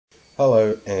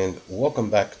Hello and welcome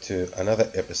back to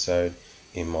another episode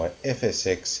in my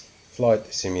FSX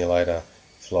Flight Simulator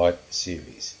flight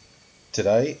series.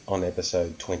 Today on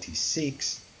episode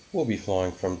 26 we'll be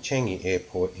flying from Changi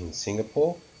Airport in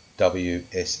Singapore,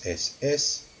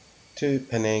 WSSS, to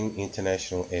Penang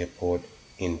International Airport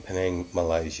in Penang,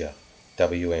 Malaysia,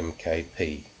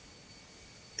 WMKP.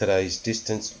 Today's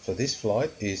distance for this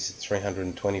flight is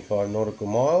 325 nautical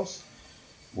miles.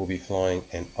 We'll be flying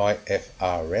an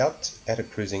IFR route at a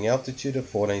cruising altitude of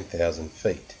 14,000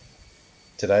 feet.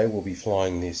 Today we'll be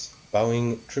flying this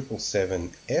Boeing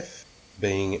 777F,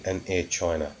 being an Air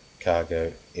China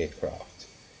cargo aircraft.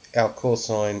 Our call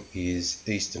sign is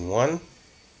Eastern 1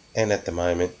 and at the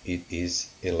moment it is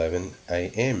 11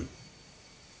 AM.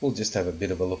 We'll just have a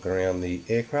bit of a look around the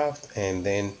aircraft and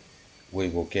then we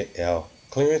will get our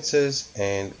clearances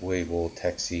and we will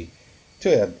taxi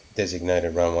to our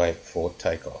designated runway for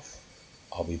takeoff.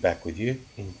 I'll be back with you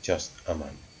in just a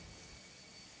moment.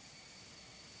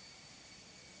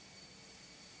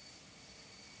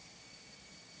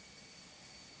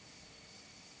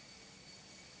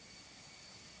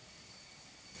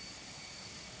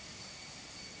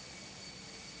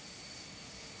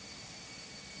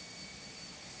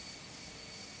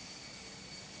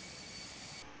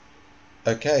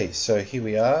 Okay, so here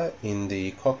we are in the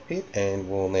cockpit and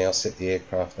we'll now set the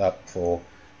aircraft up for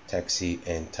taxi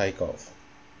and takeoff.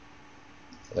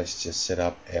 Let's just set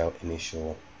up our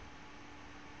initial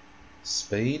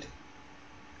speed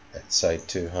at say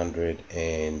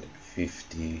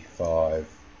 255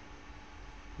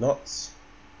 knots.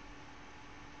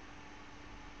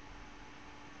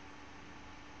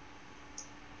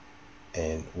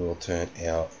 And we'll turn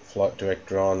our flight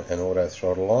director on and auto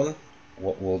throttle on.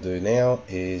 What we'll do now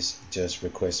is just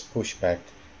request pushback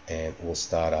and we'll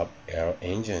start up our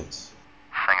engines.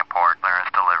 Singapore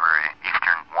clearance delivery,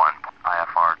 Eastern 1,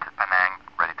 IFR to Penang,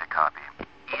 ready to copy.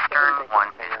 Eastern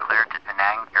 1 is cleared to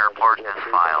Penang Airport as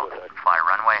filed. Fly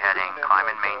runway heading, climb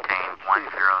and maintain 10,000.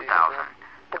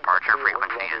 Departure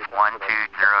frequency is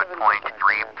 120.3,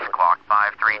 squawk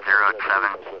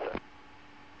 5307.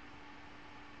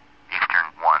 Eastern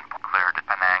 1, cleared to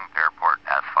Penang Airport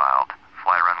as filed.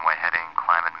 Fly runway heading,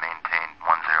 climb and maintain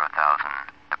 10,000.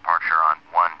 Departure on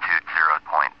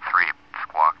 120.3,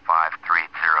 squawk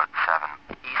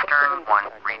 5307. Eastern 1,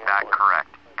 read back correct.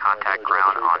 Contact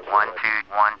ground on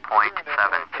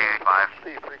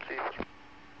 121.725.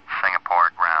 Singapore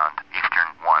ground,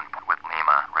 Eastern 1 with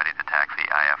Lima, ready to taxi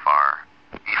IFR.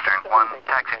 Eastern 1,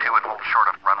 taxi to and hold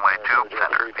short of runway 2,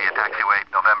 center via taxiway,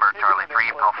 November, Charlie 3,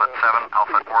 Alpha 7,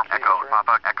 Alpha 4, Echo,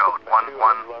 Papa, Echo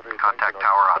 1-1, contact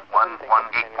tower on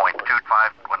 118.25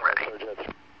 when ready.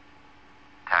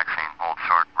 Taxiing, hold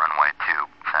short, runway 2,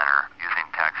 center, using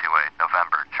taxiway,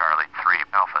 November, Charlie 3,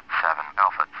 Alpha 7,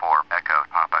 Alpha 4, Echo,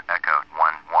 Papa, Echo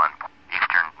 1-1,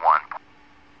 Eastern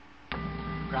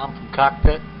 1. Ground from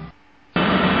cockpit.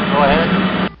 Go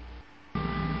ahead.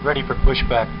 Ready for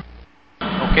pushback.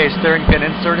 Okay, steering pin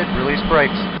inserted, release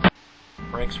brakes.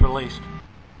 Brakes released.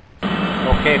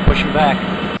 Okay, pushing back.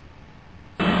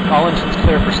 All engines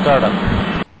clear for startup.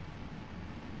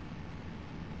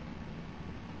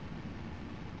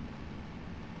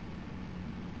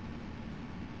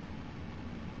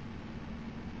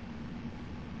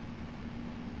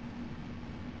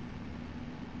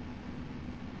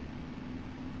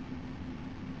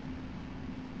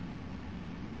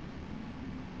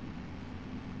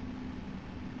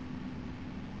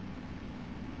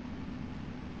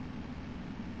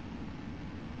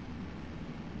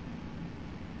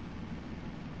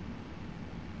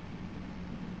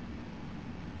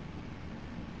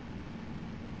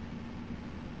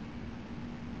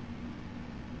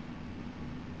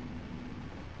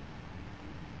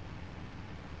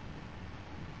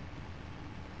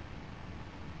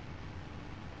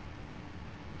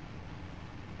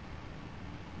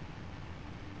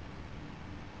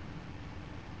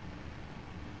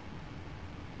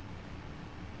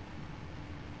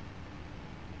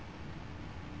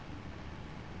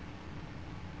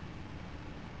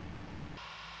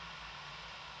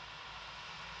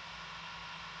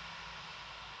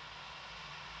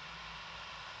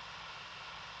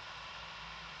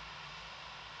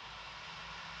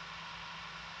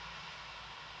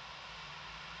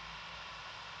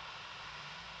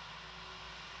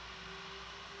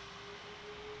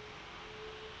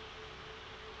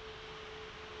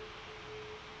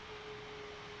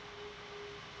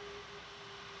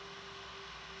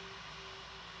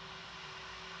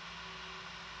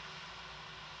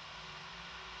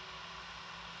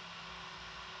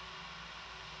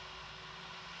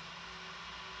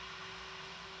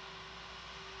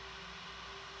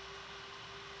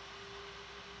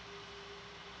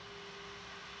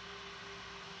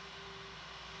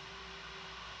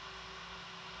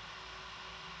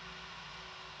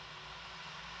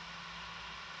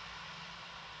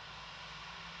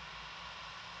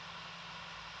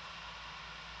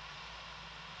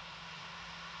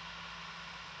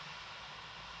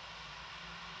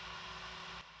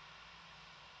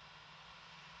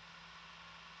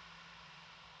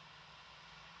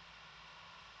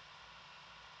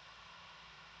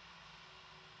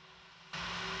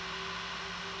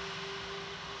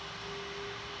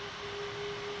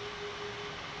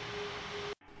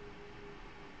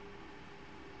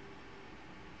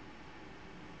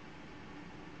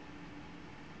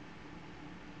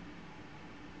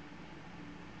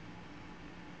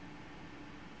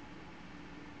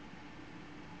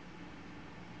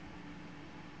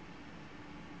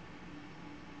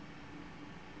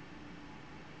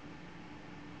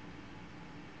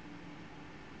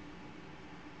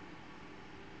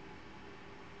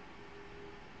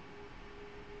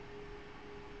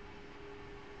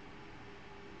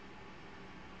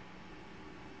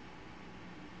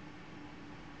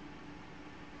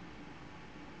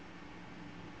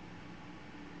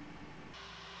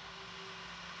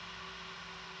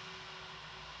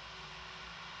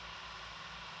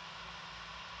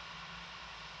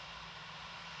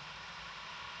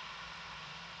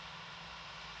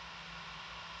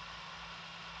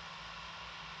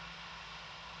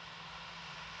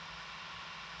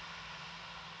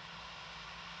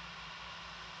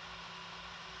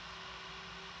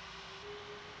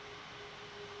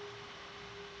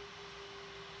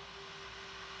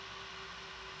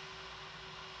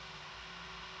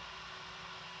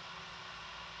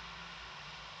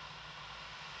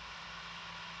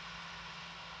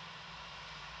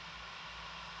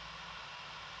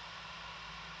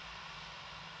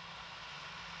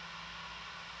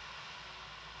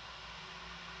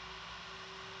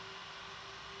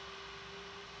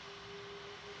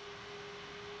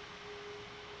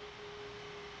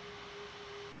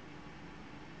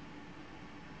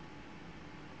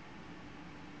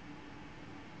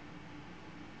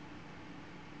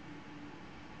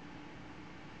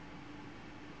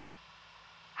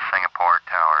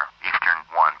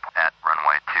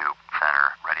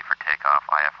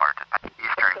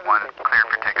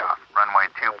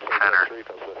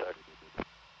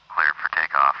 Cleared for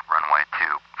takeoff, runway 2,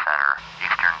 center,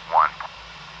 Eastern 1.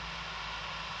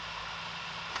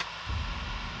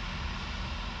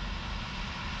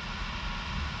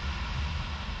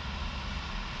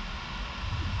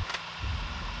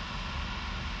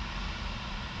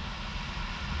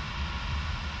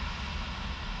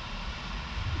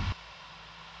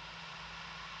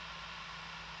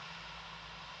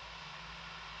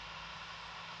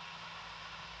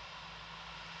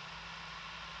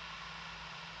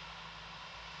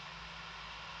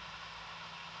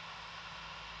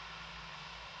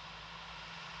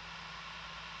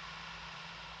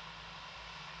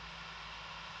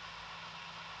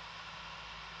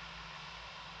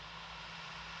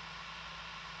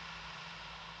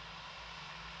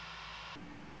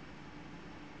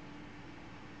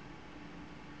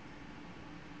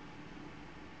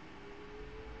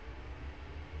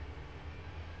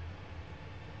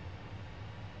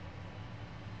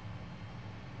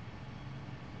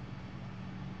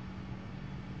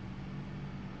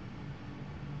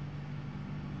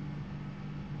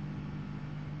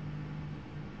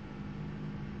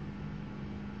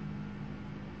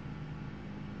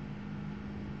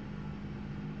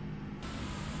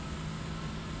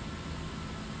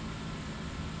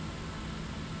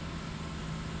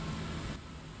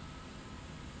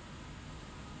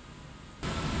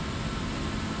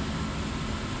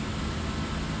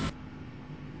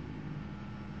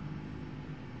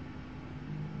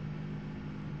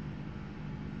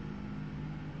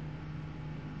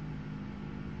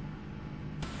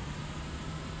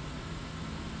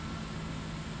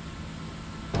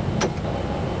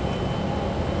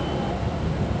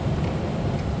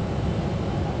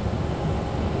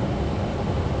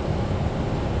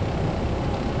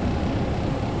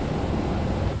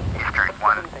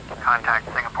 Contact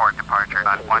Singapore departure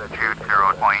on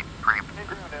 120.3.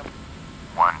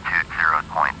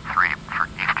 120.3 for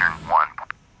Eastern 1.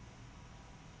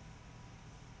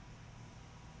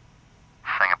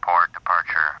 Singapore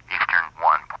departure, Eastern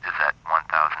 1 is at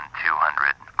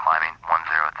 1,200, climbing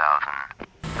 10,000.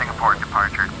 Singapore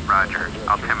departure, roger,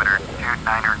 altimeter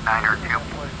 299er2.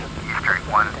 Eastern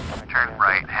 1, turn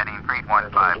right, heading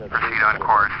 315, proceed on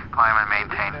course, climb and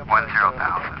maintain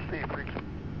 10,000.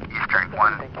 Eastern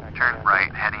 1, turn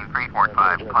right, heading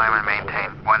 345, climb and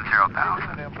maintain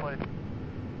 10,000.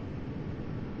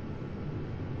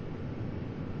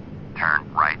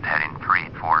 Turn right, heading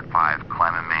 345,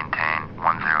 climb and maintain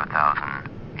 10,000.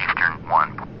 Eastern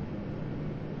 1.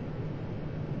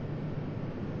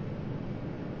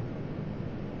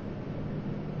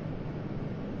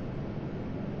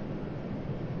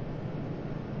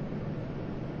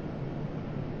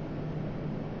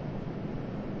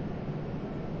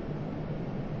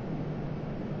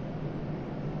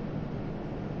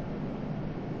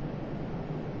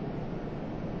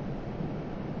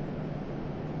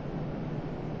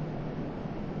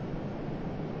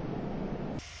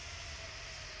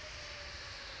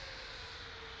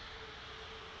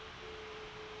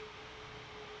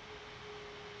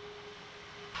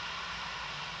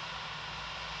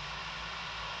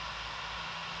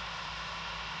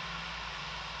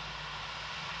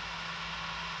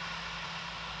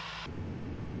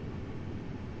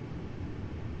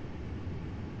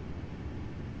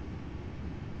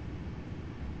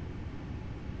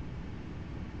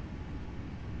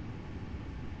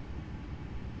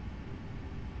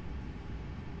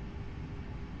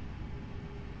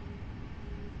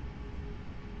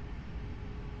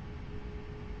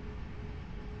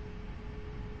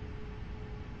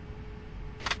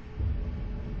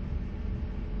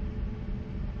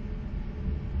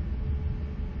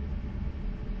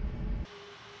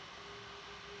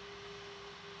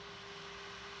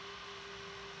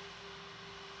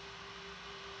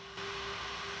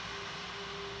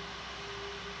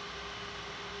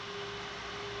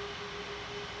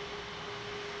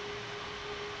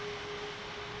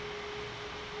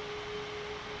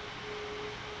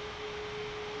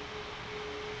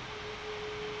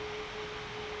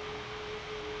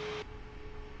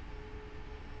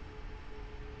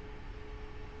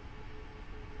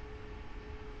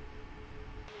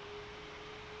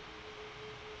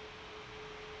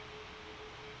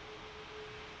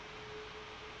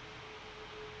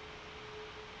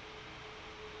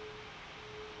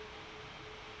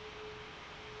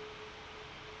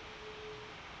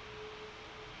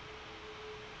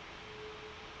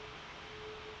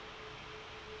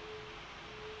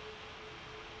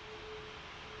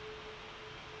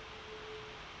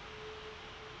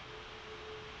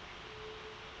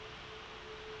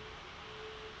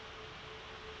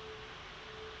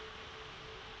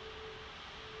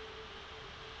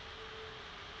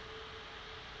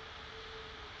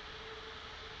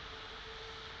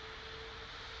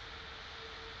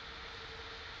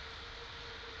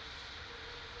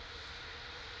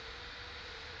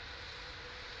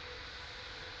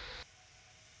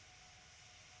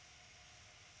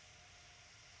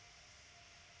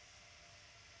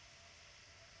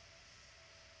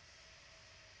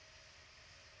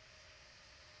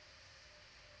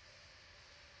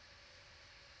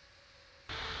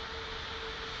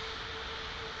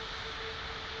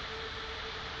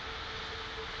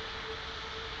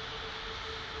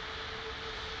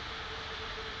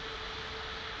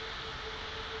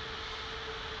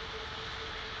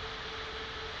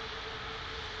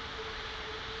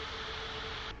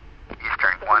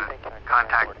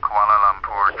 Contact Kuala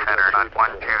Lumpur Center on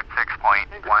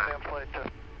 126.1.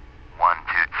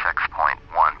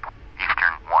 126.1.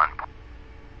 Eastern 1.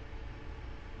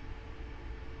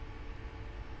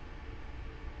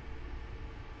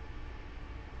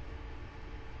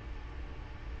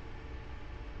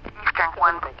 Eastern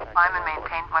 1. Climb and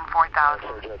maintain 14,000.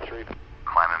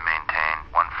 Climb and maintain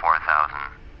 14,000.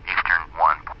 Eastern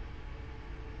 1.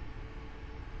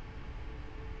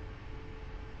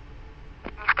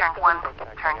 Eastern 1.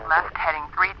 Turn left heading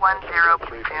 310.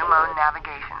 Resume on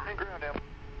navigation.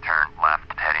 Turn left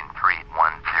heading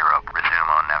 310. Resume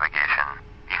on navigation.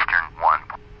 Eastern 1.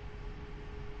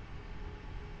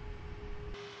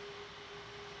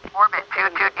 Orbit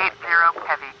 2280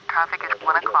 heavy. Traffic is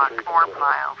 1 o'clock. 4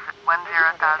 miles.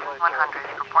 10,100.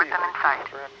 Report them in sight.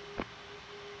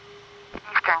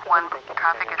 Eastern 1.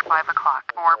 Traffic is 5 o'clock.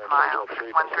 4 miles. 13,000.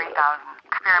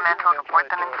 Experimental. Report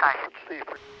them in sight.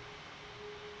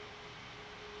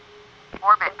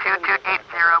 Orbit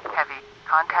 2280 heavy.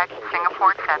 Contact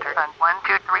Singapore Center on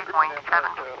 123.7.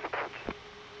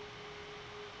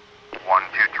 123.7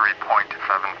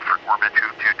 for Orbit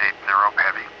 2280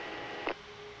 heavy.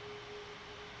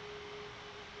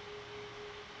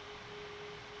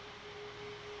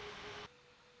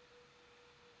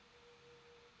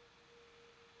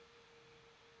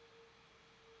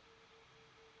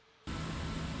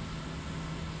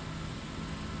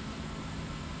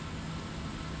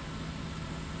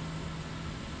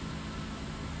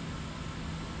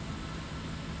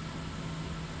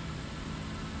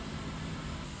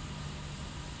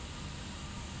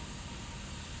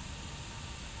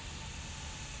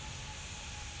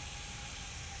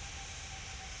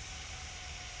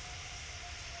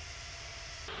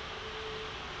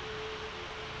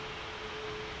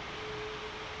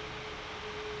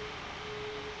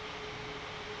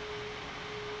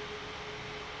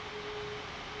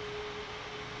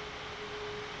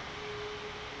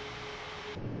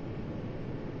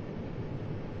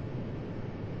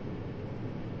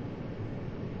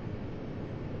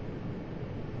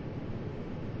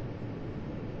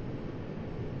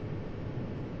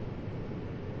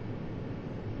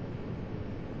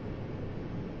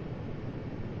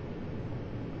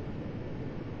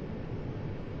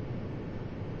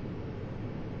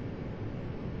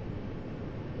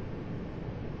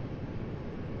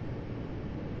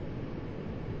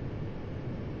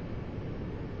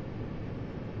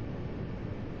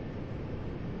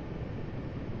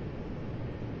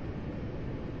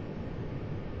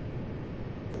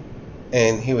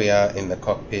 And here we are in the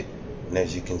cockpit, and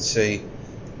as you can see,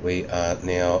 we are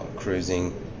now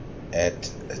cruising at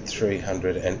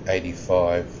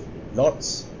 385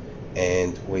 knots,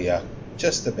 and we are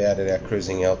just about at our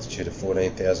cruising altitude of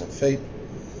 14,000 feet.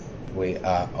 We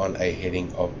are on a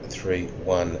heading of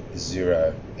 310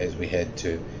 as we head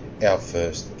to our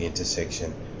first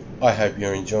intersection. I hope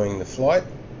you're enjoying the flight.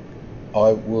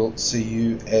 I will see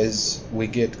you as we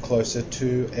get closer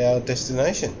to our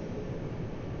destination.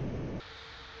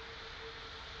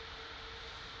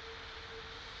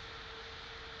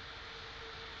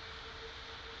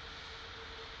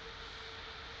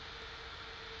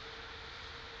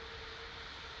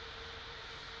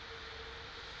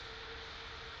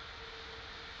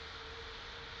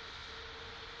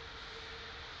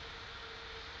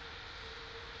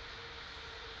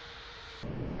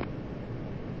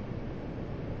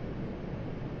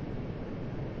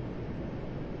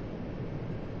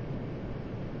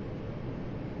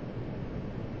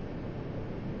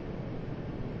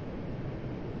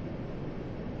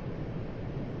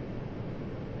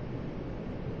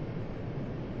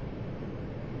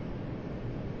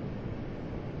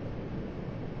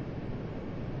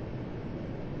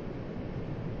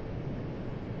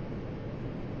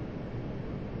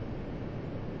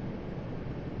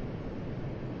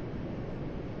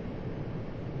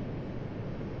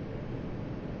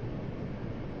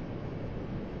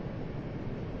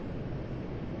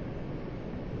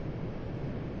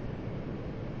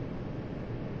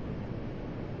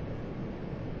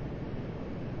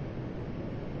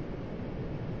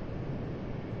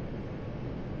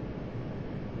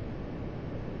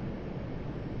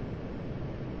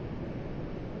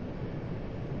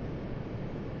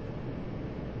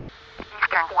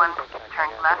 Eastern 1, turn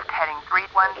left heading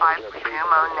 315,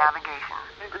 resume on navigation.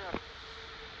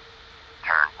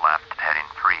 Turn left heading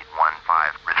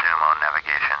 315, resume on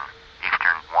navigation.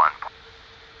 Eastern 1.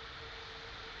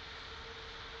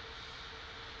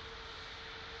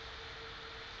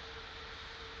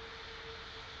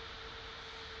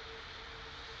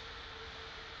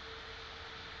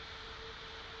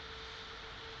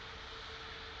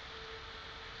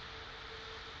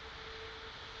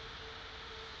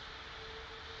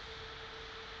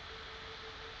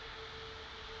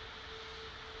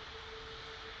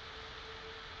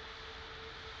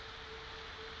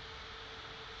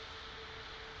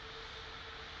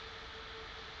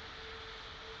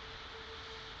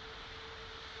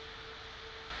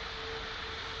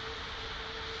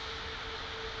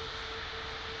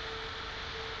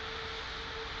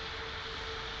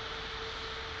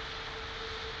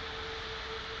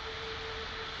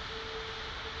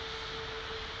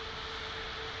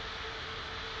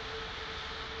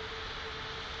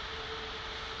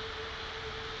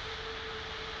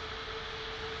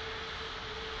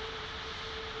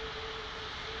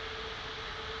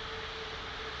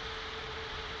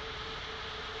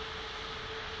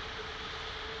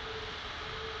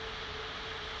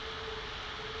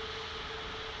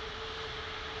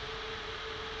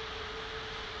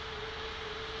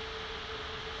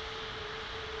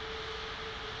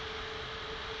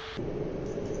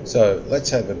 So let's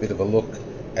have a bit of a look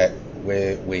at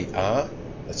where we are.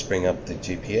 Let's bring up the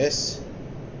GPS,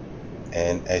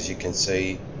 and as you can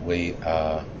see, we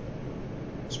are,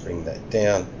 let's bring that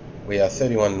down, we are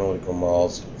 31 nautical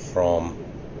miles from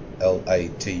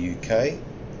LATUK,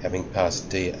 having passed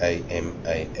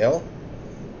DAMAL.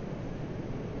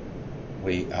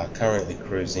 We are currently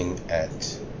cruising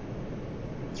at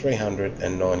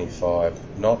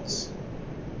 395 knots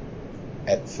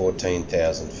at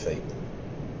 14,000 feet.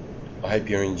 I hope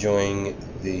you're enjoying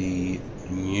the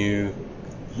new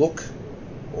look,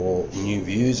 or new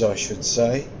views I should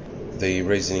say. The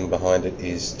reasoning behind it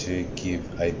is to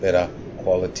give a better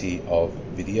quality of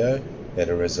video,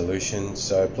 better resolution,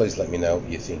 so please let me know what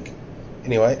you think.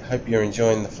 Anyway, hope you're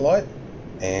enjoying the flight,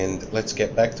 and let's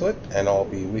get back to it, and I'll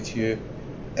be with you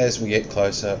as we get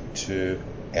closer to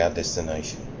our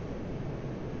destination.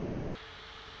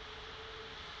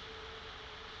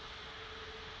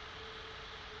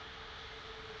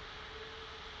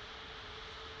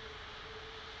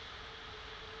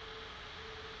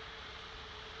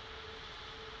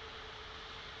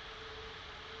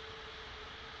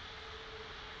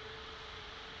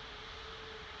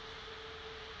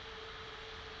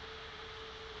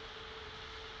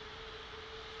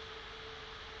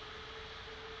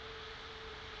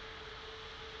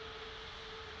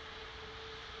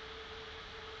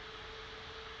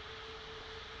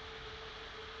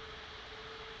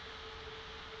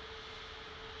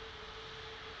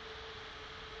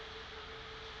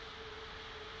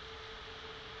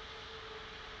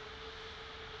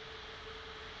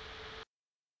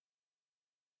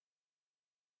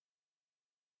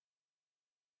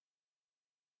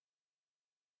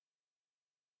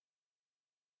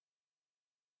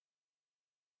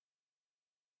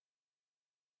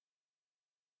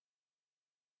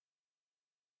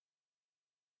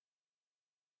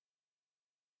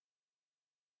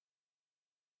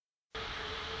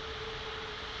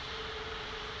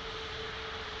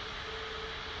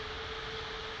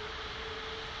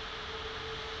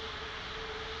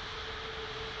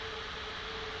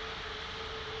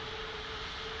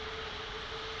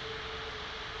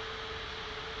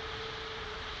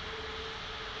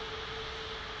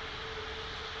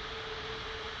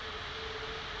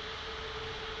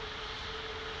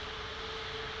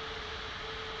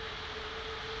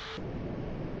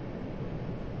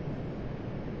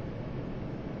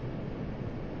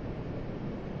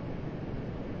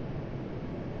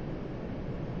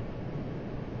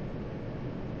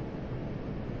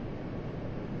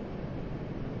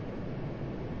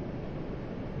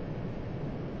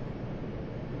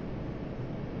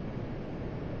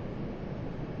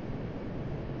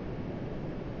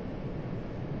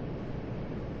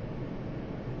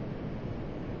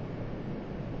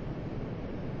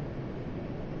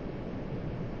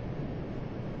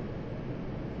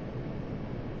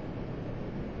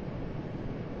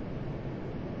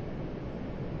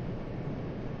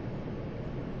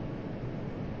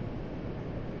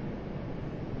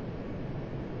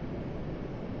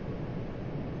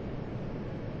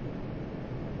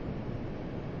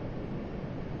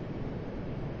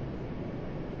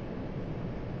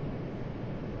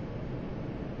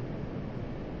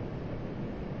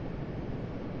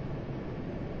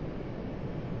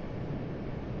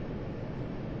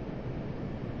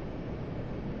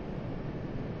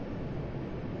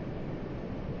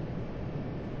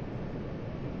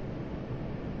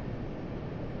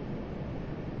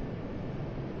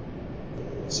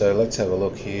 So let's have a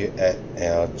look here at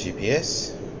our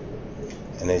GPS,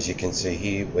 and as you can see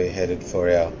here, we're headed for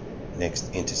our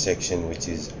next intersection, which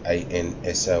is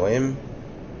ANSOM.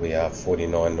 We are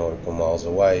 49 nautical miles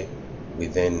away. We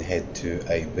then head to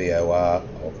a VOR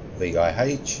of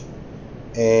VIH,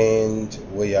 and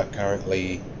we are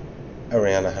currently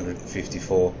around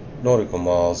 154 nautical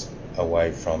miles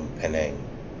away from Penang.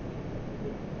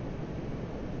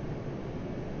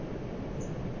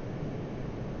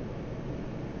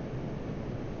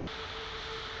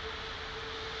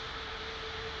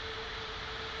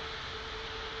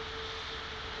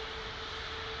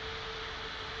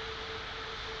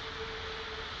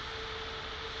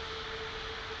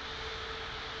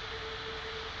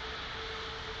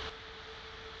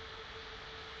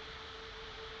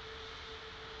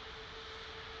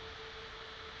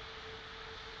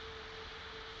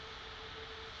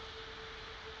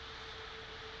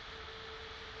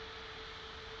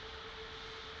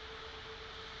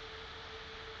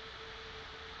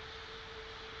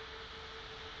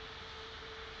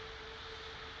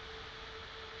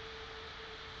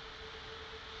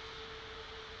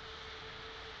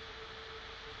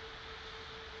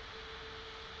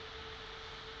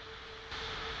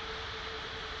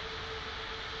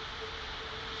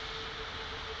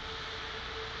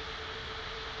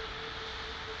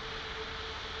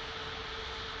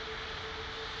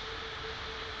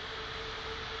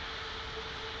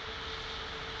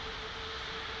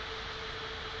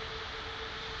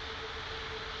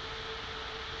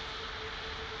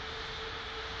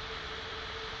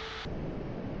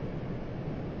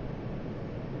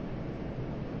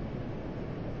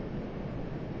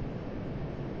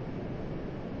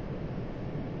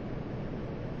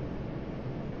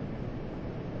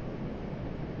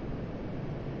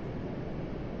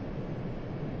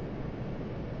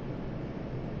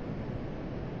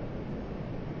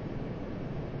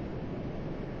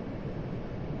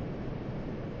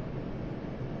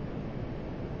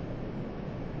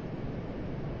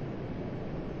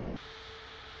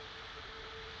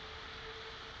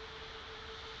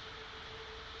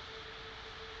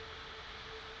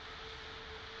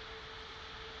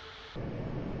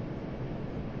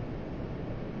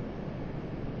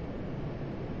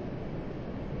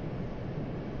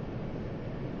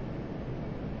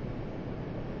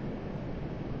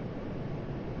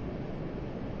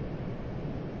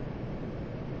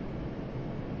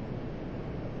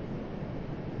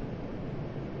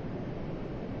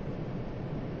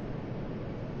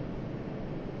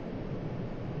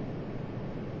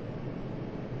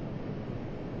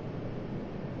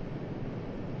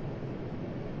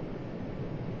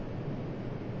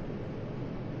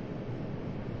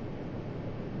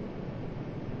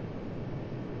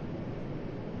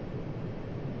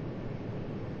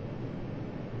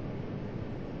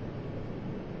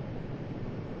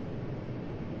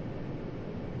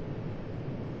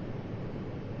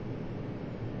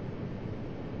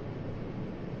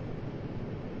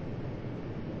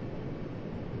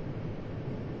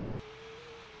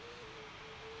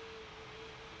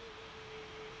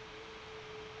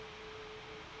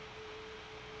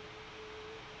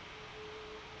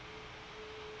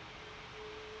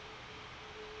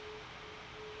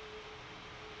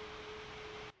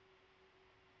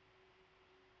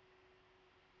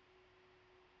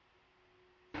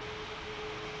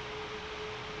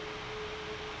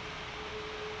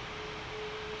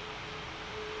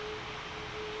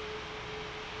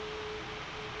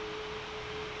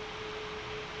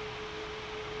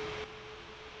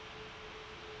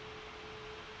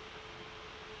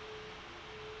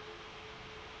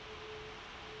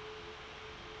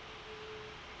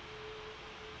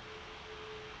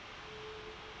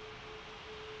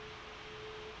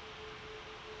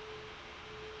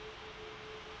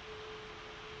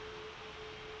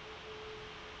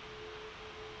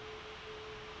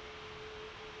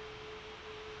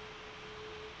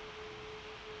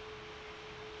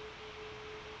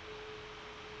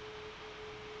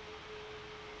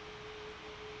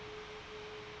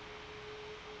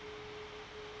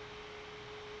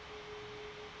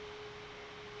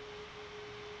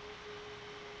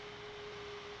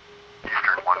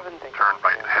 Turn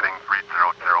right heading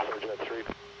 300.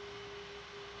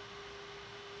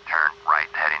 Turn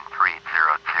right heading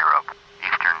 300.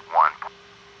 Eastern 1.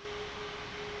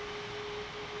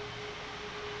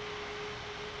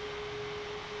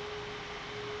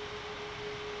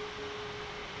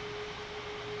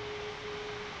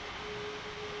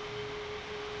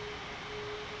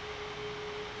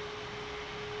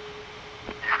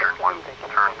 Eastern 1.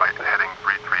 Turn right heading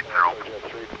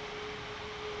 330.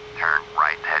 Turn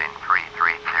right heading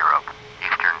 330.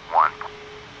 Eastern 1.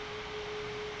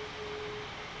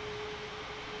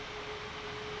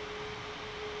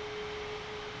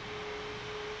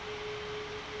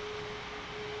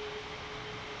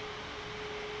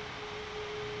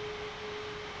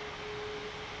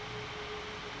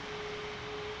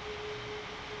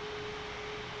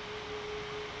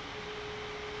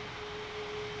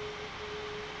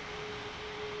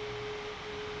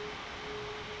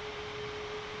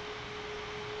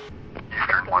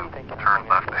 Eastern 1. Turn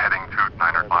left heading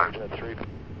 2905.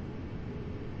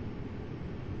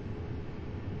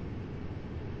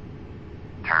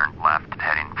 Turn left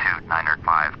heading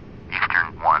 2905.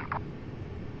 Eastern 1.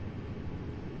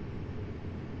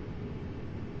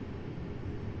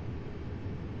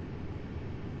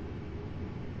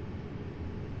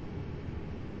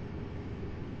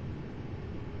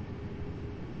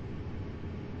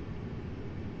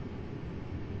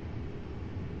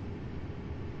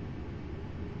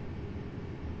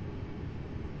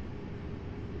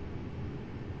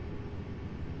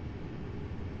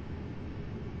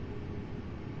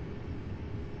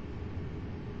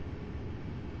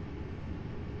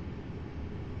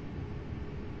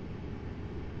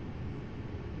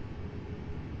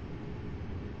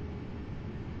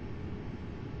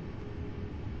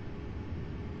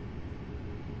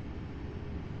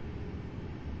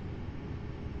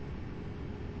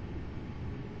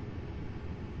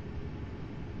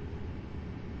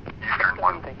 Eastern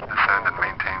 1. Descend and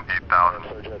maintain 8,000.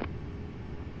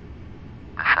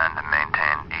 Descend and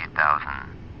maintain 8,000.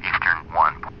 Eastern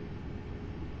 1.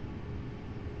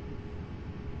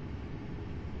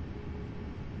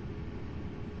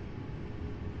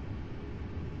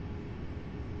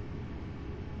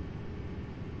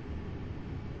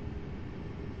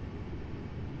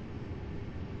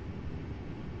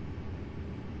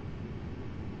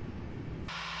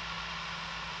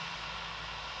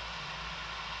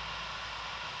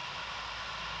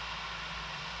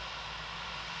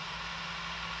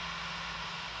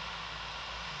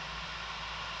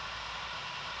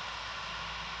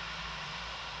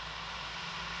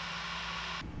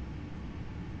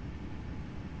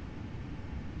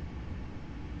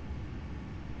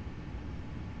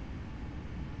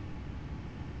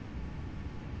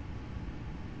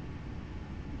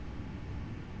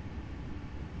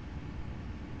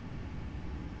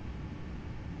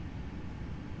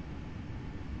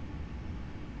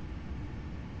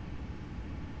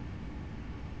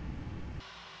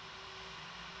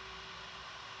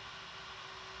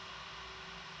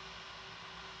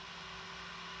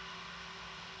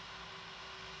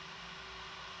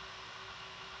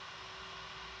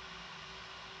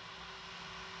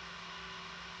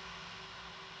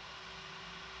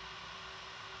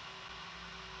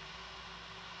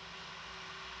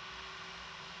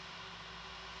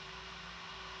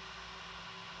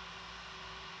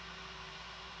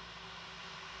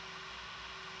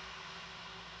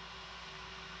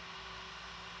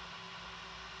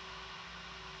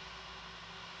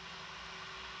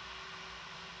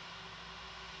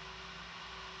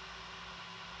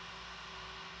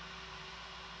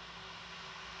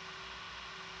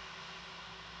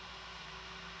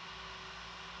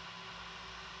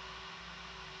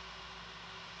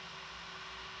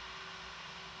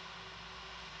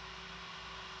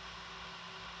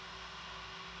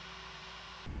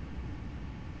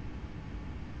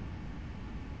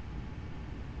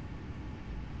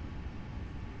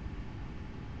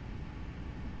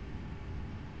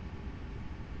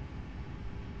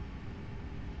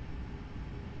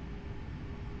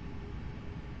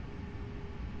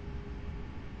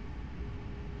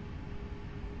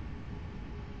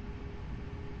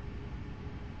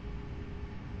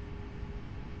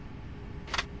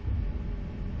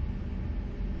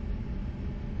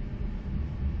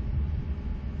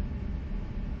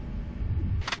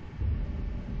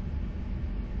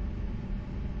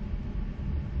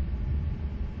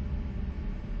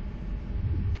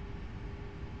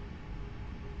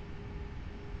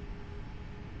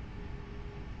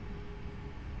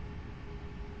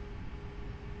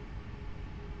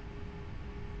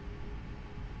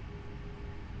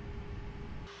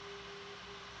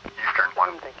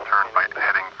 Turn right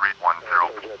heading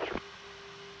 310. Turn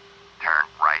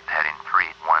right heading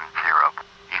 310,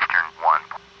 Eastern 1.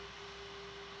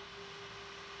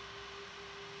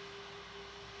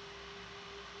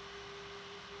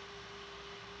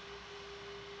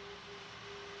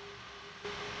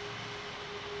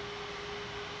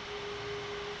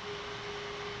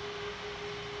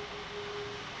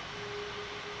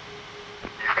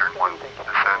 Eastern 1,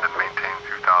 descend and maintain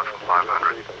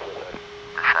 2,500.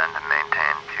 Descend and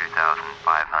maintain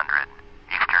 2,500.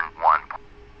 Eastern 1.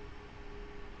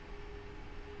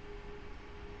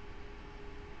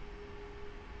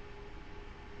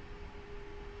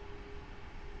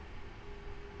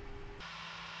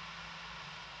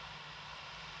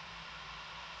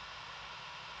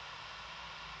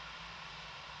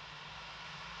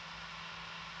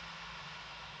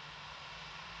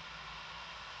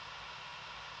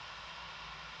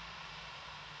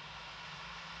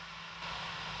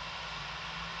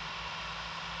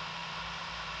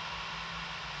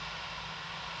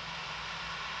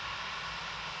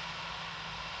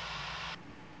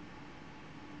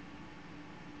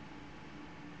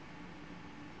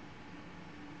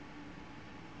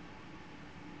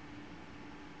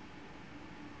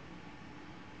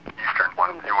 Eastern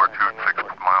 1, you are 26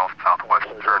 miles southwest,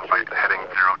 turn right heading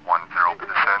 010,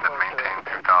 descend and maintain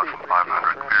 2,500,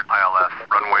 cleared ILS,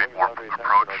 runway 4,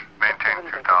 approach, maintain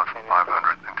 2,500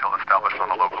 until established on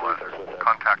the local list.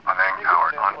 Contact Penang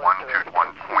Tower on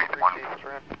 121.1.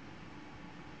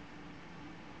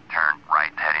 Turn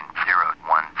right heading 010,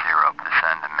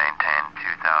 descend and maintain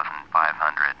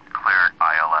 2,500, cleared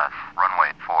ILS,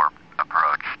 runway 4,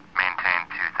 approach, maintain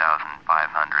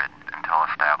 2,500 until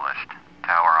established.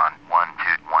 Tower on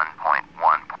 121.1,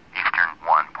 Eastern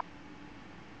 1.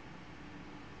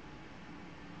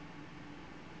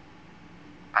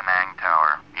 Penang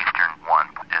Tower, Eastern 1,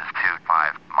 is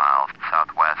 25 miles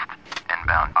southwest.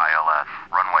 Inbound ILS,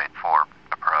 runway 4,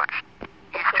 approach.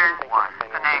 Eastern 1,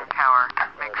 Penang Tower,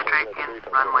 make straight in,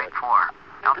 runway 4.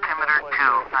 Altimeter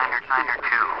 2, 9er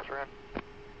 2.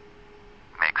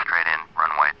 Make straight in,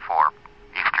 runway 4,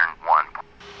 Eastern 1.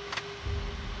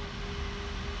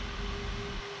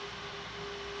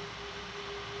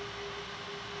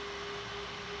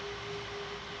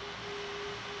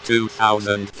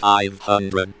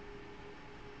 2,500.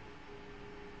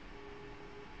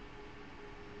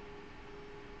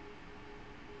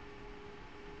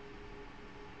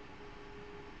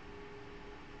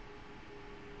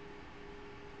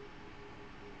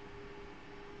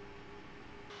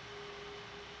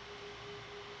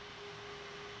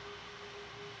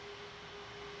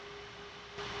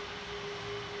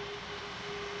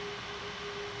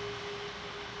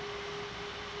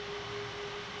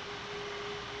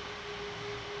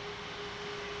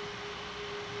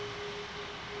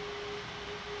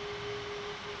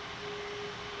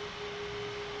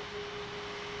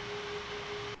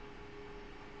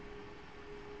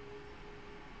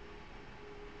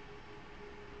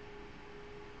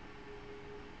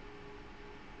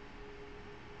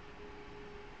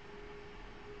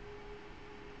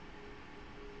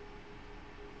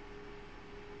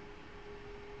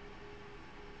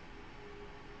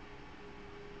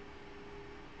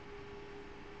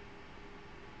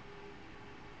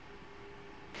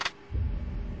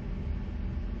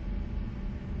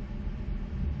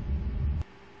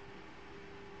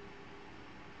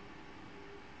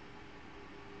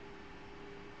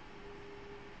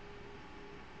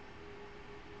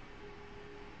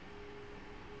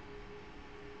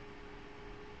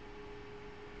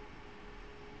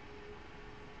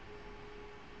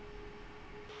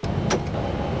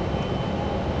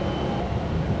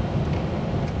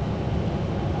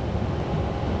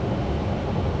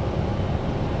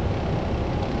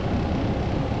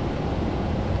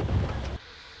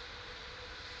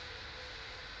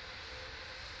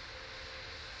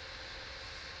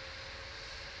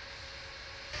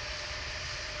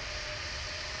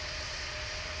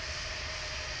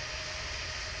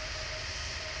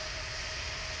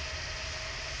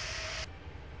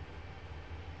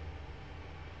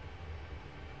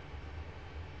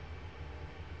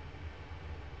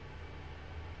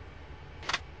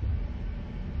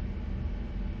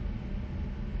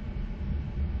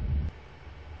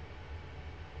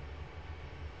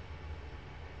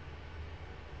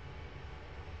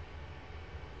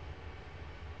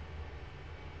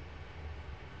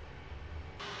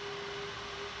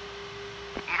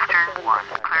 Eastern 1,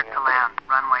 cleared to land,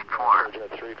 runway 4.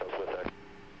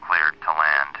 Cleared to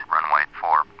land, runway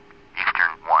 4.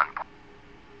 Eastern 1.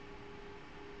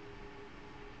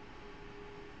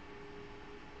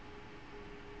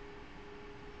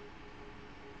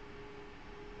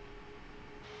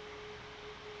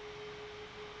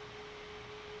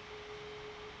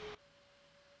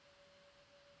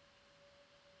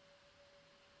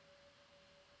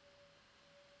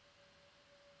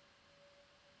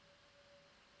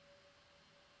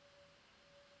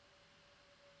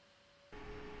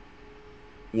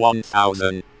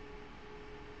 1000.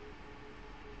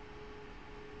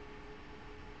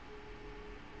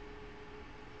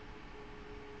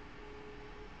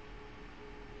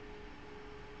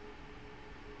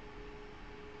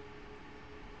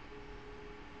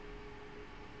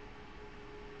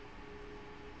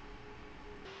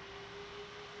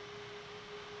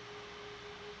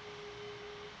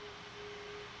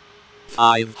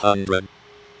 500.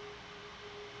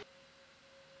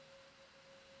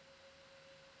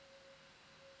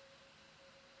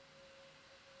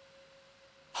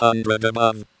 100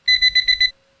 above.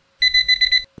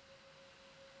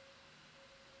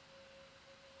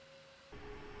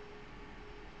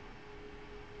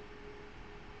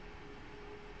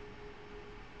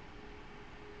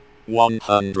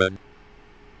 100.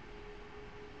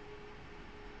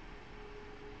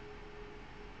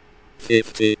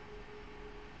 50.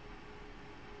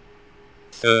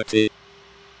 30.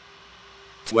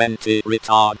 20.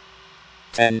 Retard.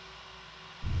 10.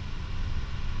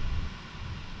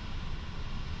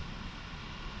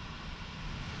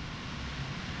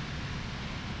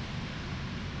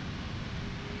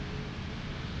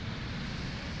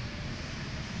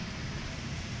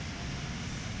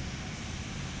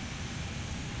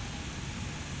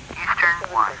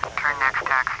 1, turn next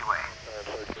taxiway.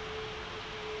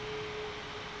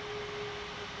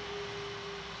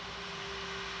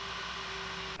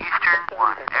 Eastern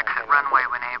 1, exit runway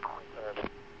when able.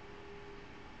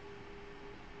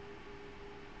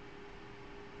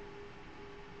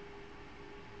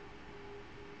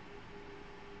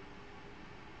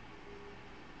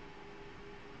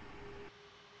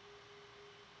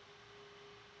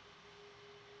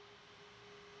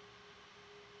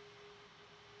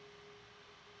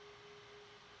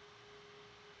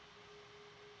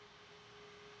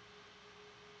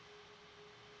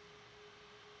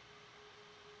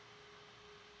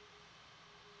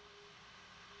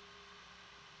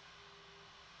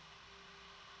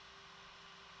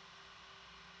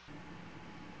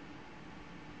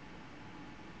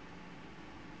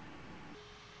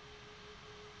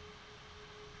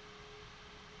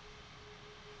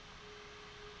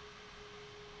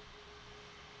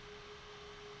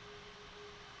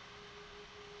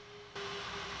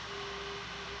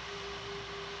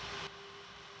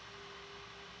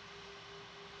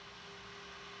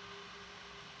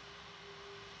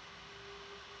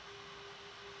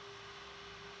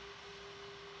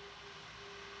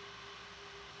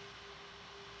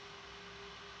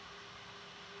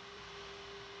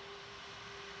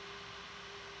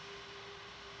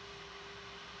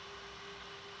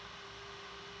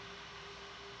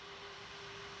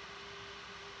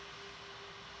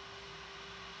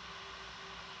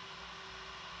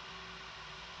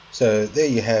 So there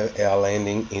you have our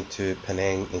landing into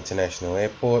Penang International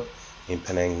Airport in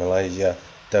Penang, Malaysia,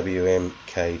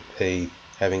 WMKP,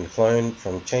 having flown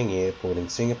from Changi Airport in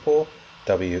Singapore,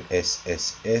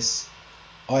 WSSS.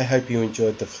 I hope you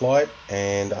enjoyed the flight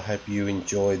and I hope you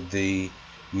enjoyed the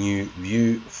new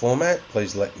view format.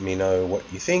 Please let me know what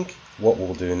you think. What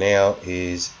we'll do now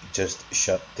is just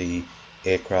shut the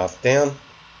aircraft down.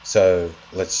 So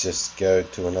let's just go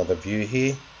to another view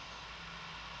here.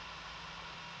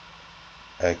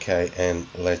 Okay, and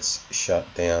let's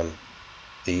shut down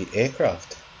the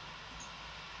aircraft.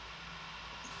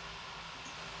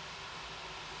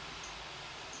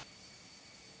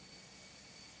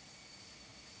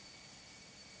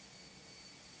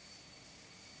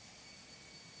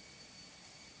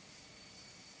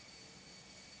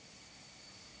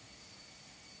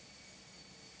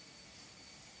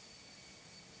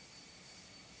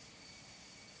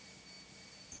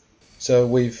 So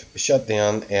we've shut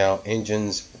down our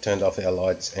engines, turned off our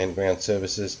lights, and ground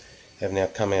services have now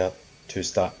come out to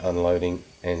start unloading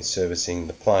and servicing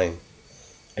the plane.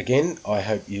 Again, I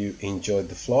hope you enjoyed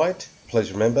the flight.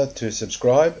 Please remember to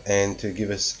subscribe and to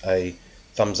give us a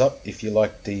thumbs up if you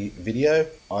liked the video.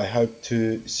 I hope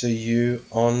to see you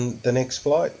on the next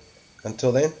flight.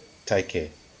 Until then, take care.